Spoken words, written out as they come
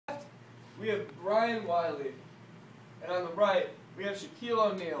we have Brian Wiley. And on the right, we have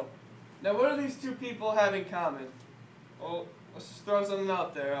Shaquille O'Neal. Now, what do these two people have in common? Well, let's just throw something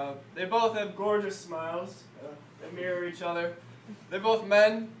out there. They both have gorgeous smiles. They mirror each other. They're both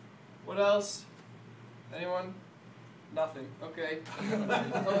men. What else? Anyone? Nothing. Okay. How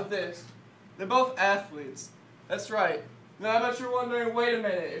about this? They're both athletes. That's right. Now, I bet you're wondering, wait a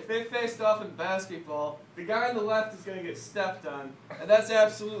minute, if they faced off in basketball, the guy on the left is going to get stepped on. And that's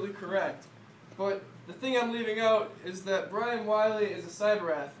absolutely correct. But the thing I'm leaving out is that Brian Wiley is a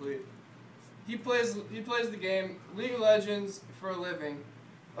cyber athlete. He plays the game League of Legends for a living.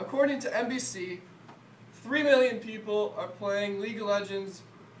 According to NBC, 3 million people are playing League of Legends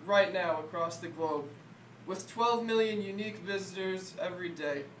right now across the globe, with 12 million unique visitors every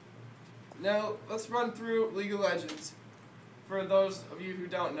day. Now, let's run through League of Legends for those of you who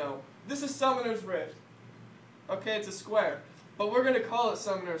don't know. This is Summoner's Rift. Okay, it's a square, but we're going to call it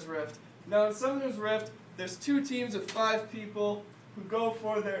Summoner's Rift. Now, in Summoner's Rift, there's 2 teams of 5 people who go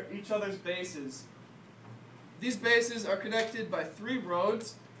for each other's bases. These bases are connected by 3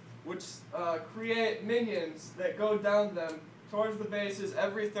 roads, which create minions that go down them towards the bases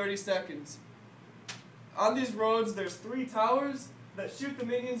every 30 seconds. On these roads, there's 3 towers that shoot the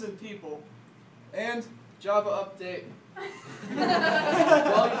minions and people. And Java update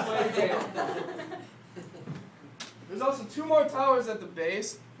while you play the game. There's also 2 more towers at the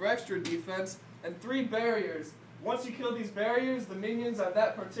base for extra defense, and 3 barriers. Once you kill these barriers, the minions on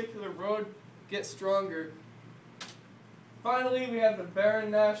that particular road get stronger. Finally, we have the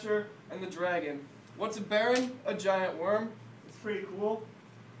Baron Nashor and the Dragon. What's a Baron? A giant worm. It's pretty cool.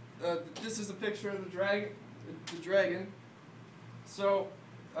 This is a picture of the dragon. So,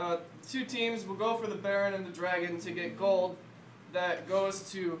 2 teams will go for the Baron and the Dragon to get gold that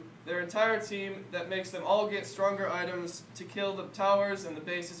goes to their entire team that makes them all get stronger items to kill the towers and the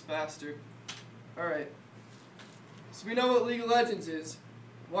bases faster. Alright. So we know what League of Legends is.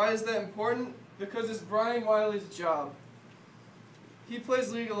 Why is that important? Because it's Brian Wiley's job. He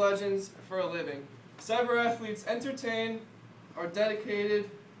plays League of Legends for a living. Cyber athletes entertain, are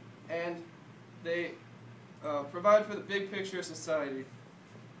dedicated, and they provide for the big picture of society.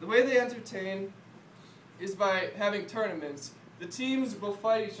 The way they entertain is by having tournaments. The teams will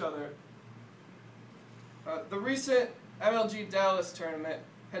fight each other. The recent MLG Dallas tournament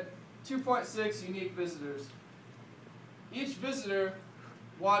had 2.6 unique visitors. Each visitor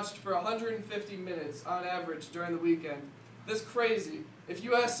watched for 150 minutes on average during the weekend. That's crazy. If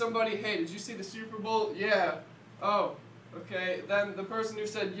you ask somebody, hey, did you see the Super Bowl? Yeah. Oh, okay. Then the person who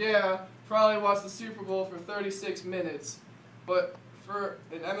said yeah probably watched the Super Bowl for 36 minutes. But for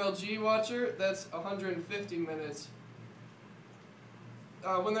an MLG watcher, that's 150 minutes.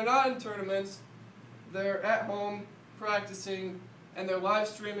 When they're not in tournaments, they're at home practicing, and they're live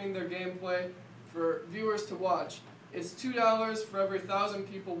streaming their gameplay for viewers to watch. It's $2 for every 1,000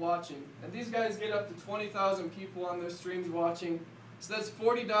 people watching. And these guys get up to 20,000 people on their streams watching. So that's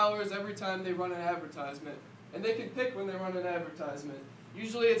 $40 every time they run an advertisement. And they can pick when they run an advertisement.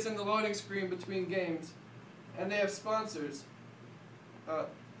 Usually it's in the loading screen between games. And they have sponsors. The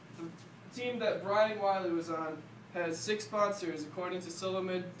team that Brian Wiley was on has 6 sponsors according to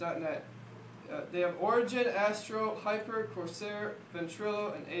Solomid.net. They have Origin, Astro, Hyper, Corsair,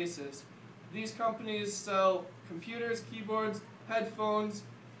 Ventrilo, and Asus. These companies sell computers, keyboards, headphones,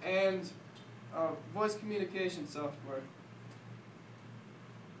 and voice communication software.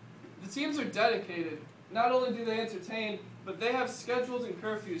 The teams are dedicated. Not only do they entertain, but they have schedules and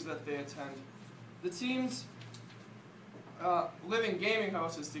curfews that they attend. The teams live in gaming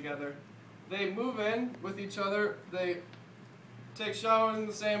houses together. They move in with each other. They take showers in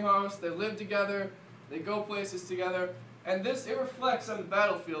the same house. They live together. They go places together. And it reflects on the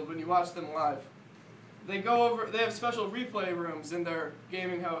battlefield when you watch them live. They have special replay rooms in their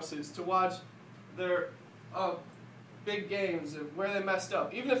gaming houses to watch their big games and where they messed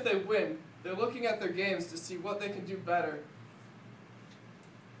up. Even if they win, they're looking at their games to see what they can do better.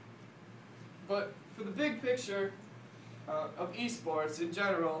 But for the big picture of esports in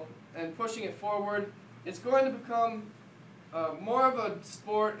general and pushing it forward, it's going to become more of a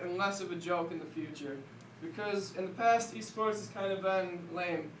sport and less of a joke in the future. Because in the past, esports has kind of been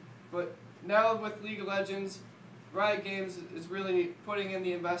lame, but now with League of Legends, Riot Games is really putting in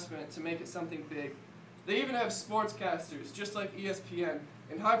the investment to make it something big. They even have sportscasters, just like ESPN.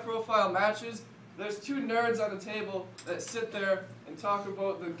 In high-profile matches, there's 2 nerds on a table that sit there and talk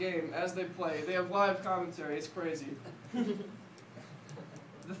about the game as they play. They have live commentary. It's crazy.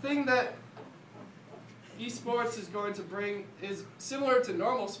 The thing that esports is going to bring is similar to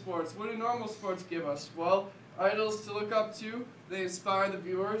normal sports. What do normal sports give us? Well, idols to look up to. They inspire the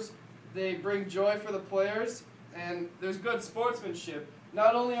viewers. they bring joy for the players, and there's good sportsmanship.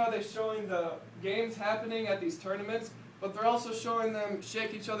 Not only are they showing the games happening at these tournaments, but they're also showing them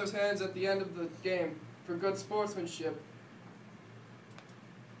shake each other's hands at the end of the game for good sportsmanship.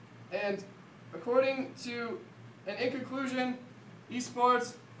 And in conclusion,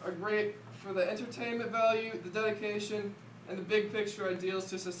 esports are great for the entertainment value, the dedication, and the big picture ideals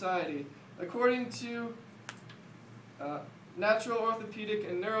to society. According to natural orthopedic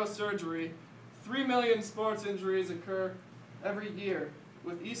and neurosurgery, 3 million sports injuries occur every year.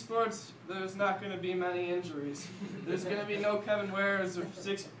 With esports, there's not going to be many injuries. There's going to be no Kevin Wares or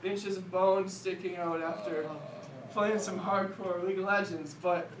 6 inches of bone sticking out after playing some hardcore League of Legends,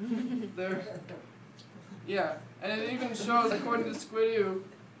 but they're, yeah. And it even shows, according to Squidu,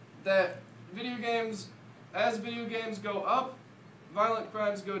 that as video games go up, violent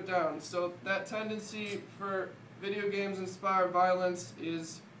crimes go down. So that tendency for video games inspire violence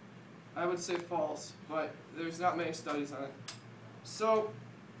is, I would say, false, but there's not many studies on it. So,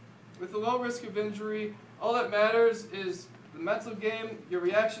 with the low risk of injury, all that matters is the mental game, your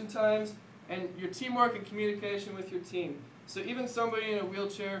reaction times, and your teamwork and communication with your team. So even somebody in a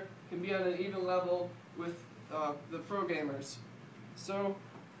wheelchair can be on an even level with the pro gamers. So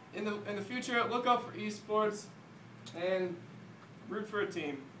in the future, look out for esports and root for a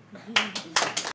team.